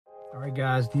Alright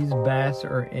guys, these bass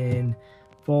are in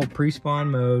full pre-spawn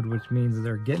mode, which means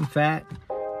they're getting fat,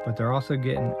 but they're also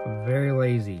getting very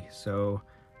lazy. So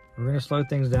we're going to slow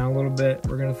things down a little bit.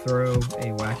 We're going to throw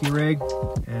a Wacky rig,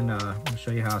 and I'll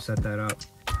show you how I set that up.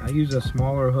 I use a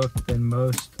smaller hook than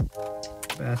most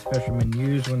bass fishermen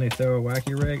use when they throw a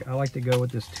Wacky rig. I like to go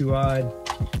with this 2-aught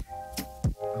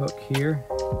hook here.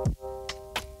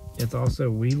 It's also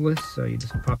weedless, so you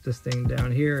just pop this thing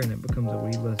down here and it becomes a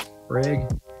weedless rig.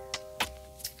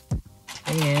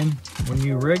 And when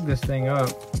you rig this thing up,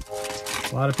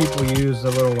 a lot of people use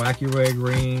the little Wacky rig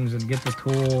rings and get the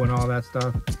tool and all that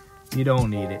stuff. You don't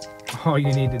need it. All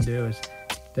you need to do is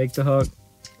take the hook,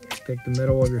 take the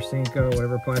middle of your Cinco,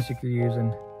 whatever plastic you're using,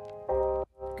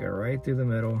 go right through the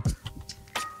middle,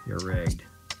 you're rigged.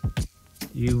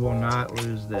 You will not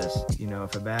lose this. You know,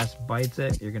 if a bass bites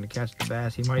it, you're gonna catch the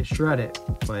bass. He might shred it,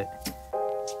 but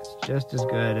it's just as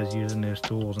good as using those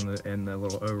tools and the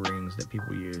little O-rings that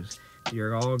people use.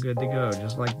 You're all good to go,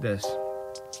 just like this.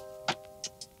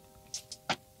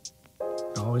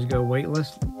 Always go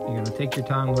weightless. You're gonna take your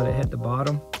time, let it hit the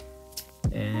bottom,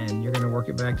 and you're gonna work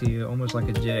it back to you almost like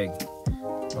a jig.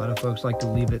 A lot of folks like to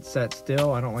leave it set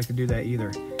still. I don't like to do that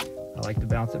either. I like to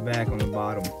bounce it back on the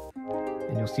bottom.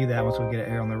 And you'll see that once we get it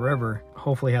here on the river.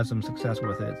 Hopefully have some success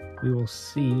with it. We will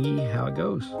see how it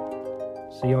goes.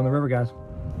 See you on the river, guys.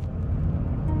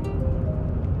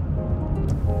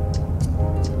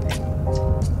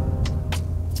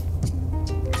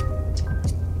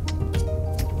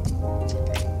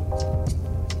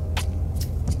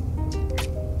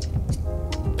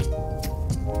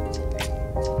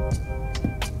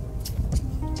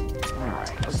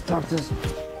 Alright, let's stop this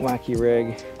Wacky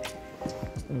rig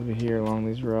over here along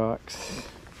these rocks.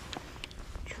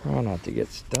 Try not to get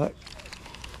stuck.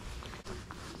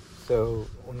 So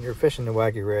when you're fishing the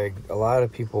Wacky rig, a lot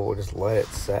of people will just let it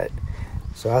set.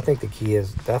 So I think the key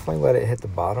is definitely let it hit the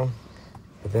bottom,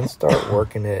 but then start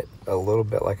working it a little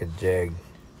bit like a jig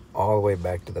all the way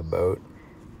back to the boat,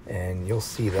 and you'll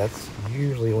see that's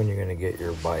usually when you're going to get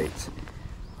your bites.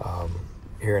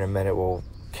 Here in a minute we'll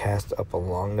cast up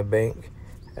along the bank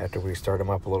after we start them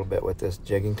up a little bit with this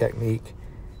jigging technique,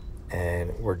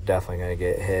 and we're definitely going to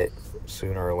get hit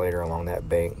sooner or later along that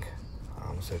bank.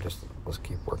 So just let's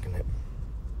keep working it.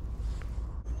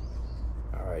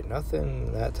 All right,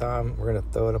 nothing that time. We're going to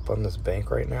throw it up on this bank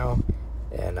right now,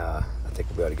 and I think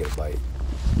we'll be able to get a bite.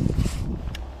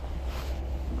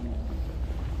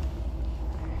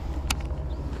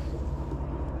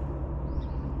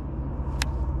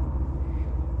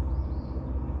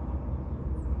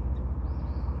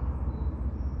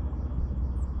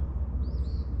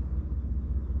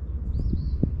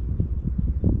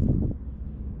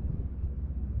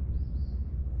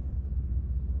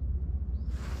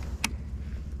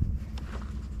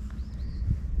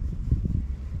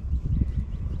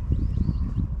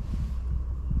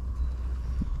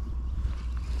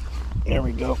 There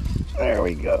we go. There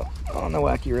we go. On the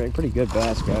Wacky rig. Pretty good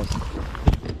bass, guys.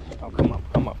 Oh, come up,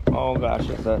 come up. Oh, gosh.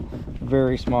 It's a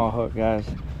very small hook, guys.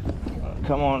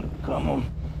 Come on, come on.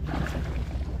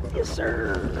 Yes,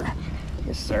 sir.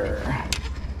 Yes, sir.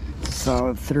 It's a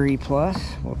solid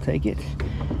 3+. We'll take it.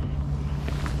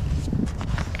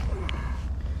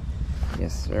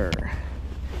 Yes, sir.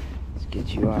 Let's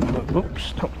get you on hook.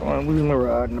 Oops. Don't want to lose my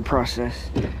rod in the process.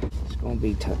 It's going to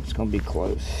be tough. It's going to be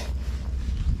close.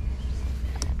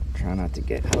 Try not to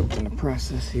get hooked in the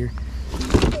process here.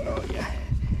 Oh yeah.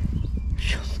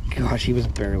 Gosh, he was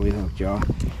barely hooked, y'all.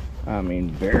 I mean,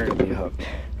 barely hooked.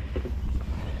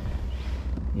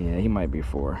 Yeah, he might be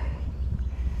 4.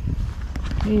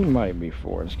 He might be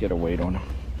 4. Let's get a weight on him.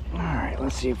 All right,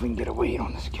 let's see if we can get a weight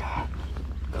on this guy.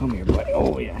 Come here, buddy.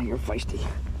 Oh yeah, you're feisty.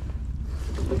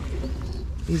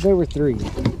 He's over 3.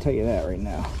 I'll tell you that right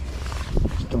now.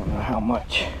 Just don't know how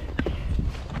much.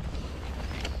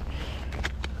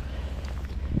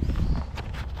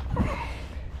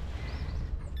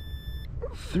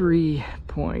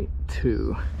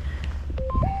 3.2.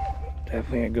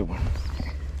 Definitely a good one.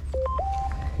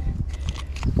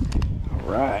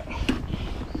 Alright.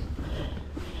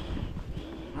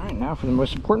 Alright, now for the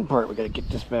most important part, we gotta get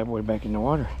this bad boy back in the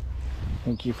water.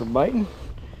 Thank you for biting.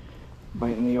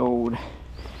 Biting the old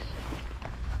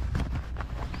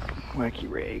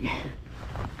Wacky rig.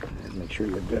 And make sure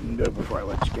you're good and good before I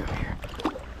let you go here.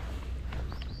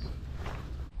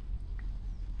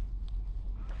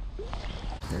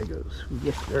 There he goes.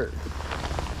 Yes, sir.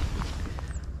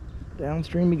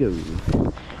 Downstream he goes.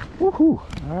 Woohoo!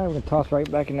 Alright, we're going to toss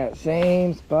right back in that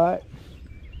same spot.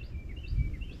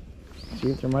 See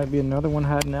if there might be another one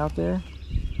hiding out there.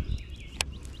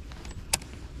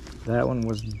 That one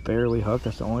was barely hooked.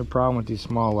 That's the only problem with these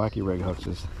small Wacky rig hooks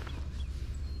is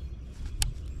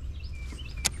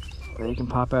they can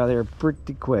pop out of there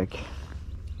pretty quick.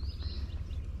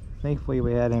 Thankfully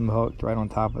we had him hooked right on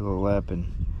top of the lip, and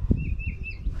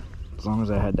as long as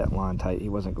I had that line tight, he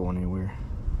wasn't going anywhere.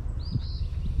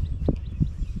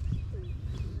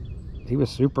 He was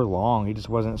super long, he just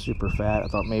wasn't super fat. I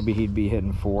thought maybe he'd be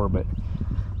hitting 4, but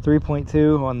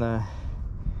 3.2 on the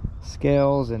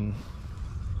scales, and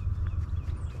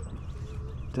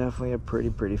definitely a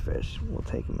pretty fish. We'll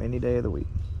take him any day of the week.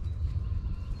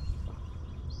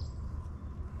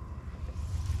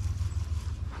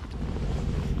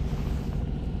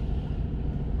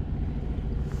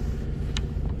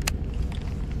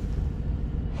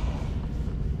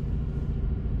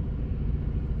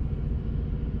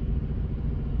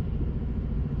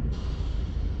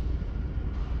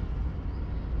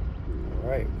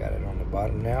 Alright, got it on the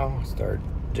bottom now. Start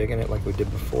jigging it like we did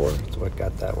before. That's what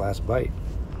got that last bite.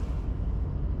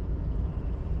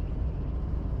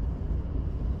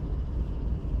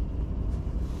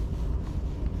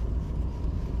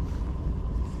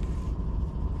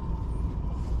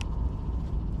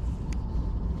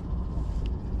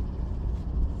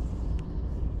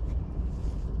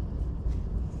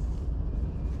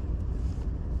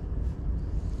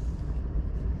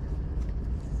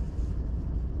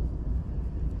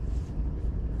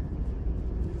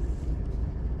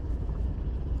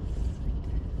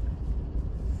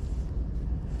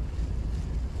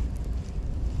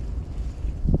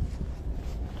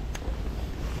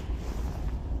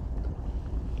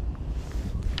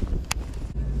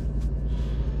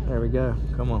 There we go.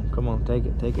 Come on, take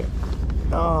it.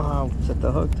 Oh, set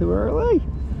the hook too early.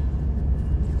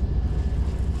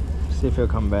 See if he'll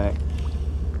come back.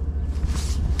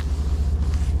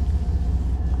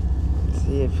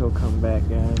 See if he'll come back,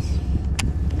 guys.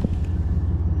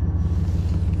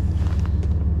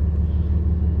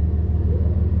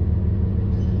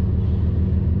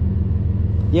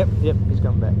 Yep, he's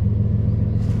coming back.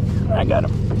 I got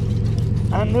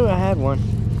him. I knew I had one.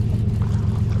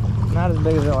 Not as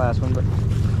big as the last one, but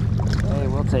hey,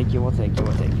 we'll take you.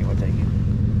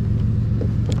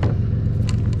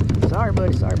 Sorry,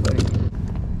 buddy.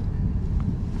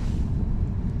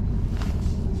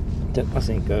 Took my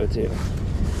Cinco too.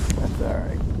 That's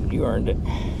alright. You earned it.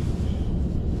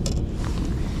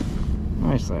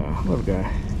 Nice little guy.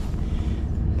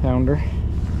 Pounder.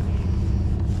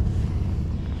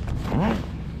 Alright.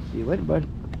 See you later, bud.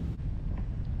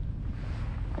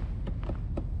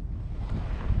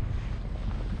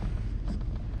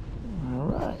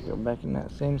 Go back in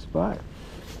that same spot.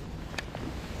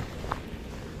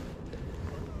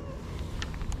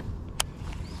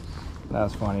 That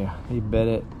was funny. He bit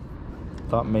it.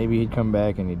 Thought maybe he'd come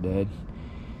back, and he did.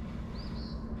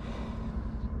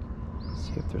 Let's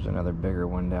see if there's another bigger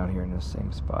one down here in this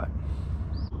same spot.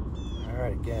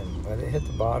 Alright, again, let it hit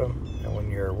the bottom, and when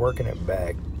you're working it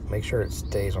back, make sure it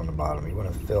stays on the bottom. You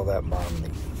want to fill that bottom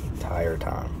the entire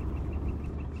time.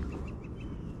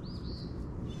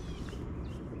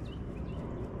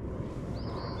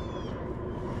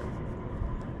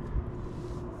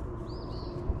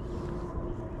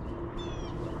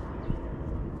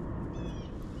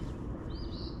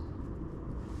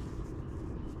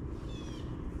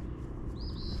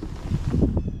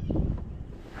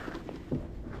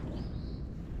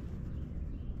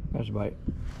 There's a bite.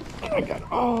 I got it.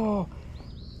 Oh,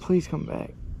 please come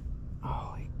back.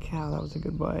 Holy cow, that was a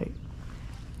good bite.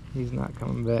 He's not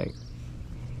coming back.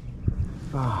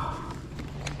 Oh.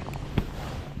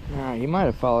 Alright, he might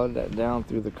have followed that down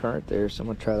through the current there, so I'm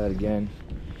going to try that again.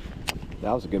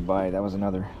 That was a good bite. That was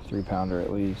another 3-pounder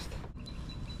at least.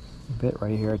 Bit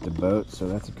right here at the boat, so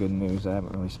that's good news. I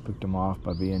haven't really spooked him off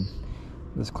by being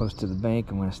this close to the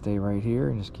bank. I'm going to stay right here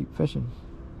and just keep fishing.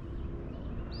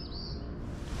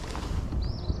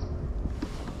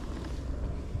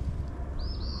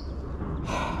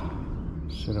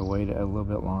 Should have waited a little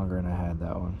bit longer, and I had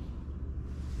that one.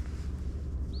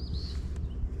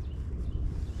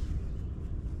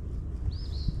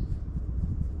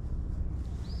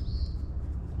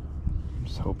 I'm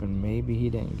just hoping maybe he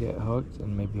didn't get hooked,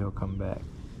 and maybe he'll come back.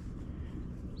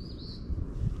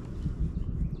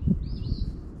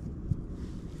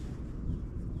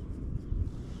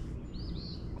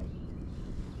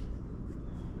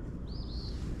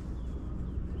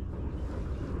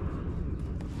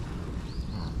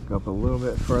 Go up a little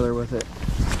bit further with it.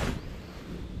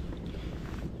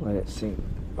 Let it sink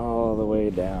all the way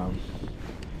down.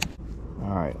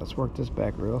 Alright, let's work this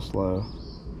back real slow.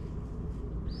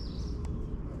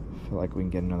 I feel like we can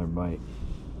get another bite.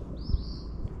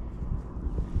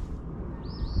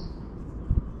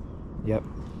 Yep.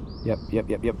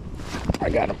 Yep. I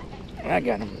got him.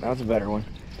 That was a better one.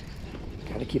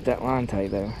 Gotta keep that line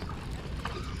tight though.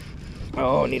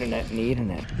 Oh, need a net.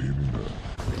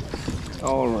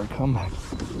 Oh Lord, come back.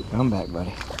 Come back,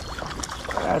 buddy.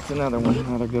 That's another one,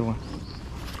 another good one.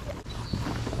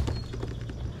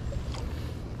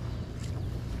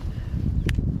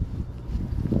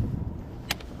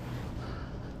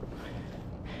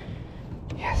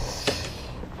 Yes.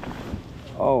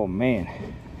 Oh man,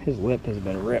 his lip has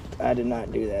been ripped. I did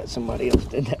not do that. Somebody else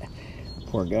did that.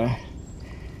 Poor guy.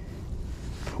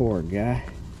 Poor guy.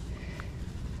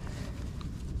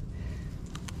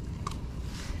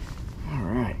 All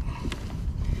right.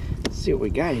 Let's see what we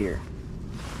got here.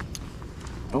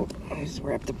 Oh, he's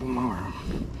wrapped up in my arm.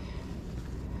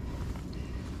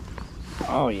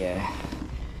 Oh yeah.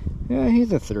 Yeah,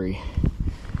 he's a 3.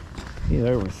 He's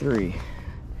over 3.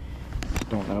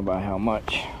 Don't know by how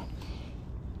much.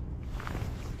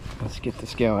 Let's get the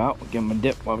scale out. We'll give him a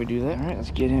dip while we do that. All right,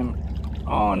 let's get him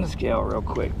on the scale real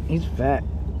quick. He's fat.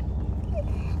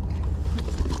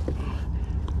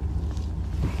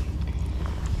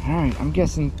 All right, I'm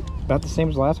guessing about the same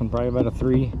as the last one. Probably about a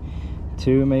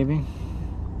 3.2 maybe.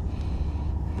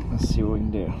 Let's see what we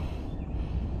can do.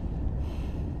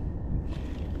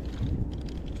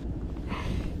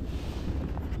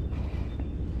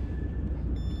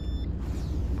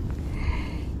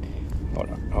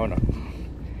 Hold on.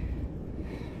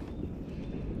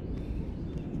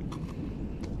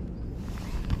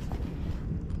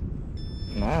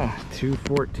 Nah,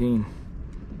 214.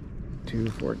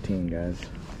 214, guys.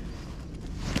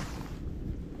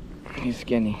 He's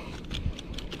skinny.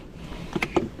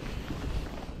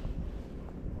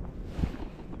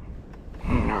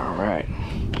 Alright,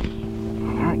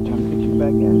 time to get you back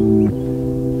in.